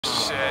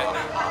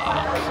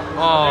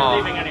They're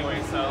leaving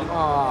anyway, so.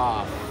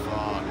 Oh,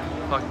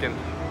 fuck. Fucking.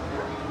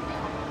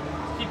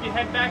 Keep your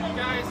head back, you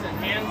guys, and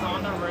hands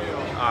on the rail.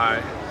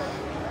 Alright.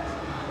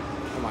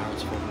 Come on,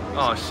 let's fucking race.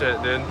 Oh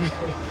shit, dude.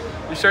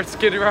 Your shirt's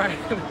skinny, right?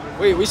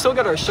 Wait, we still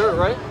got our shirt,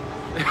 right?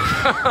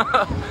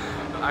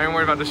 I ain't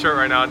worried about the shirt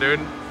right now, dude.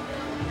 You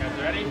guys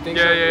ready? You think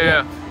Yeah, so?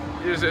 yeah.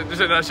 Just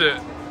hit that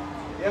shit.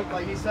 Yep,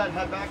 like he said,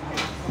 head back.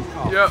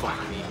 Oh, Yep. fuck.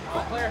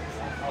 All clear.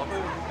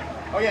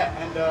 Oh yeah,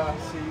 and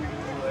see you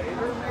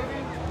later, maybe?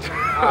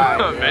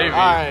 Alright, Maybe.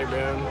 Alright,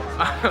 man.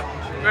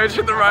 Man, just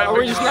hit the right. Are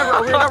we just never,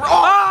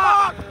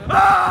 Oh!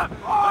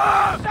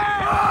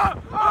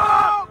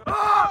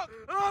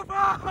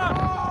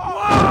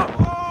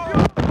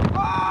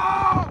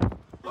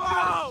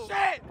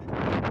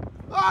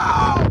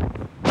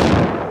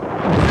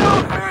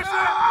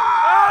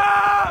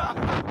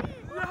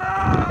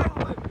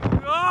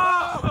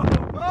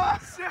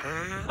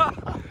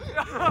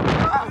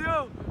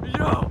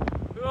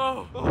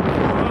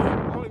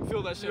 I don't even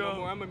feel that shit no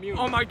more. I'm immune.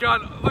 Oh my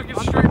god, look,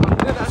 it's straight.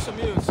 Yeah, that's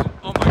immune.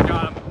 Oh my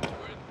god,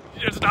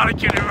 it's not a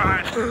kiddie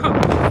ride.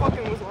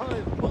 Fucking was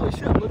lying. Holy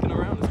shit, I'm looking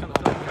around. It's kind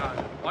of Oh my god,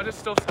 why is it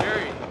still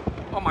scary?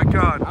 Oh my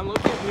god. I'm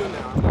looking immune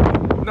now.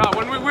 Nah,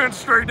 when we went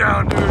straight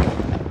down, dude.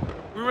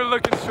 We were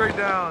looking straight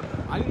down.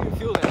 I didn't even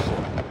feel that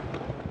shit.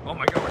 Oh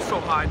my god, we're so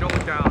high. Don't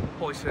look down.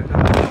 Holy shit.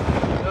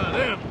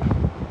 Damn.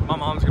 My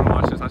mom's gonna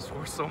watch this. I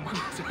swear so much.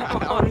 I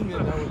don't even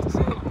know what to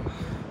say.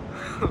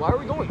 Why are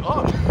we going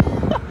up?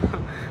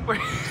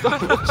 Wait.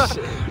 Stop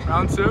shit.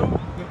 Round 2?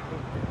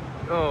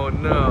 Oh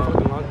no.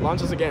 Fucking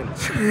launch us again.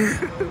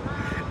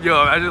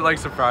 Yo, imagine like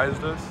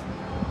surprised us.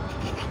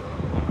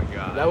 Oh my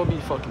god. That would be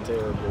fucking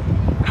terrible.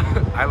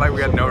 I like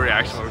we had no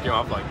reaction when we came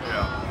off like,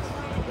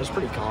 yeah. It was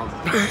pretty calm.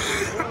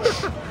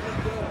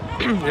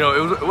 You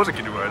know, it was a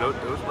kiddie ride.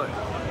 It was like.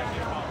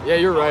 Yeah,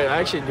 you're right. I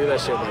actually do that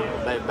shit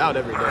like about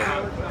every day.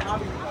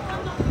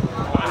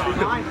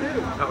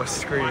 That was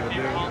screaming,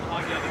 dude.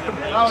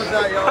 How was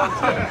that,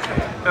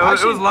 y'all?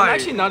 It was light. I'm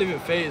actually not even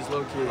phased,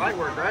 low key. Light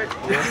work, right?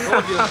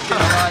 Yeah.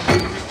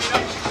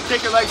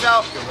 Take your legs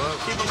out.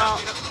 Keep them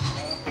out.